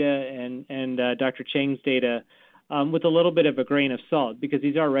my data and Dr. Cheng's data with a little bit of a grain of salt because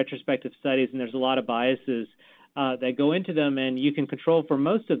these are retrospective studies and there's a lot of biases that go into them, and you can control for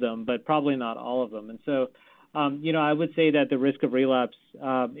most of them, but probably not all of them. And so I would say that the risk of relapse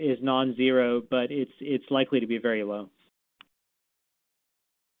is non-zero, but it's likely to be very low.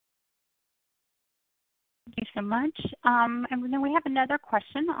 Thank you so much. And then we have another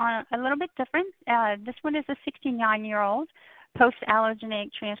question on a little bit different. This one is a 69-year-old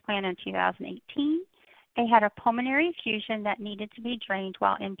post-allogeneic transplant in 2018. They had a pulmonary effusion that needed to be drained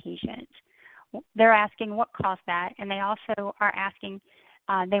while inpatient. They're asking what caused that, and they also are asking,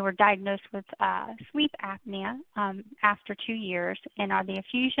 they were diagnosed with sleep apnea after 2 years, and are the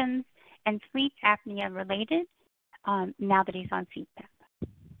effusions and sleep apnea related now that he's on CPAP?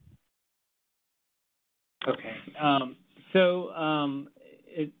 Okay.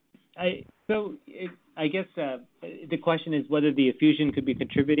 I guess the question is whether the effusion could be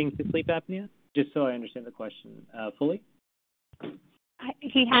contributing to sleep apnea, just so I understand the question fully.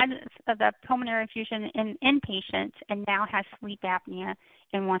 He had the pulmonary effusion in inpatient and now has sleep apnea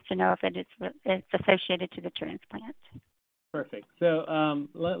and wants to know if it's associated to the transplant. Perfect. So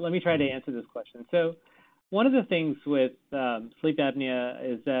let me try to answer this question. So one of the things with sleep apnea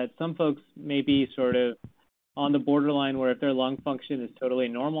is that some folks may be sort of on the borderline where if their lung function is totally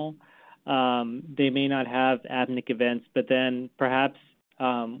normal, they may not have apneic events, but then perhaps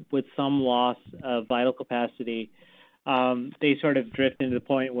with some loss of vital capacity, they sort of drift into the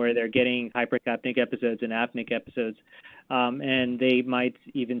point where they're getting hypercapnic episodes and apneic episodes, and they might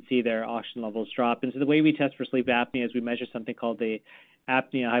even see their oxygen levels drop. And so the way we test for sleep apnea is we measure something called the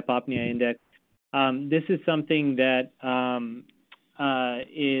apnea-hypopnea index. This is something that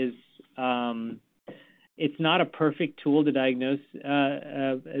it's not a perfect tool to diagnose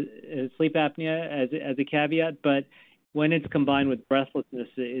sleep apnea as a caveat, but when it's combined with breathlessness,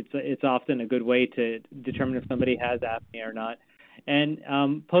 it's often a good way to determine if somebody has apnea or not. And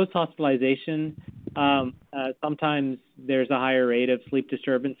post-hospitalization, sometimes there's a higher rate of sleep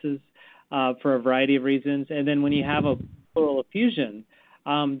disturbances for a variety of reasons. And then when you have a pleural effusion,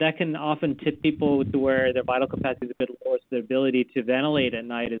 that can often tip people to where their vital capacity is a bit lower, so their ability to ventilate at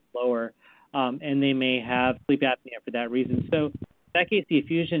night is lower, and they may have sleep apnea for that reason. So in that case, the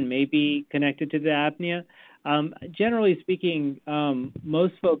effusion may be connected to the apnea. Generally speaking,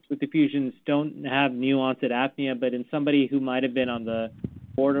 most folks with effusions don't have new onset apnea, but in somebody who might have been on the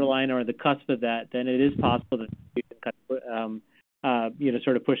borderline or the cusp of that, then it is possible that effusion kind of,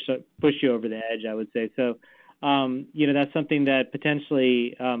 sort of push you over the edge, I would say. So, that's something that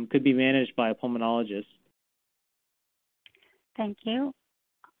potentially could be managed by a pulmonologist. Thank you.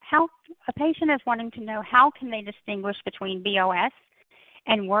 A patient is wanting to know how can they distinguish between BOS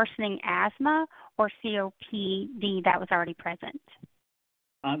and worsening asthma or COPD that was already present?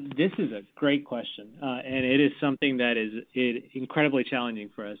 This is a great question, and it is something that is incredibly challenging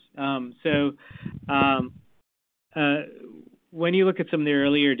for us. When you look at some of the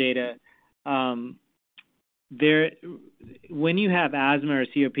earlier data, when you have asthma or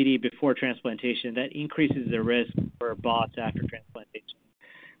COPD before transplantation, that increases the risk for BOS after transplantation.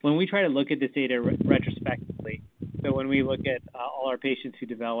 When we try to look at this data retrospectively, so when we look at all our patients who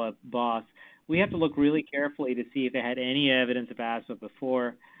develop BOS, we have to look really carefully to see if they had any evidence of asthma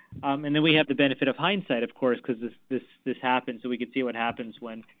before. And then we have the benefit of hindsight, of course, because this happens, so we can see what happens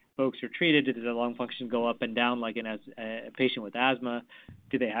when folks are treated. Does their lung function go up and down like a patient with asthma?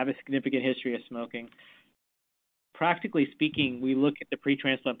 Do they have a significant history of smoking? Practically speaking, we look at the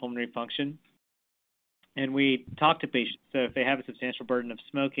pre-transplant pulmonary function, and we talk to patients. So if they have a substantial burden of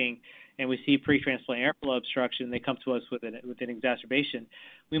smoking and we see pre-transplant airflow obstruction, they come to us with an exacerbation,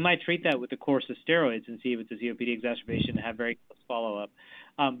 we might treat that with a course of steroids and see if it's a COPD exacerbation and have very close follow-up.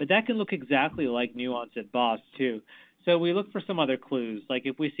 But that can look exactly like new onset BOS too. So we look for some other clues, like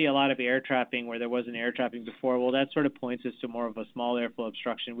if we see a lot of air trapping where there wasn't air trapping before, well, that sort of points us to more of a small airflow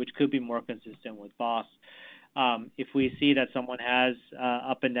obstruction, which could be more consistent with BOS. If we see that someone has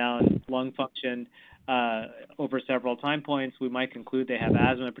up and down lung function over several time points, we might conclude they have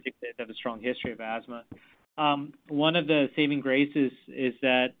asthma, particularly if they have a strong history of asthma. One of the saving graces is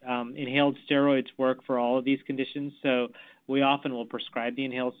that inhaled steroids work for all of these conditions, so we often will prescribe the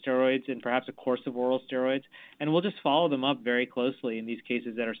inhaled steroids and perhaps a course of oral steroids, and we'll just follow them up very closely in these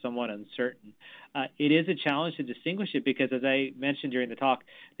cases that are somewhat uncertain. It is a challenge to distinguish it because, as I mentioned during the talk,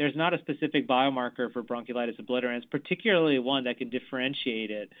 there's not a specific biomarker for bronchiolitis obliterans, particularly one that can differentiate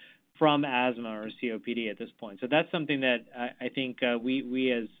it from asthma or COPD at this point. So that's something that I think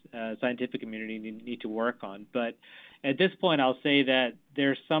we as a scientific community need to work on. But at this point, I'll say that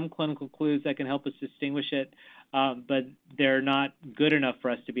there's some clinical clues that can help us distinguish it, but they're not good enough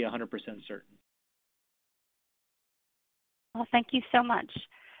for us to be 100% certain. Well, thank you so much.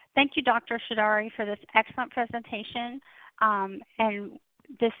 Thank you, Dr. Sheshadri, for this excellent presentation. And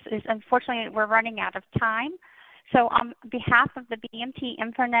this is, unfortunately, we're running out of time. So on behalf of the BMT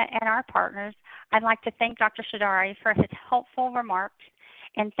InfoNet and our partners, I'd like to thank Dr. Sheshadri for his helpful remarks,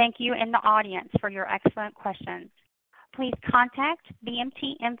 and thank you in the audience for your excellent questions. Please contact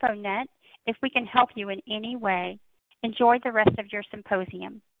BMT InfoNet if we can help you in any way. Enjoy the rest of your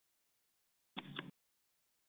symposium.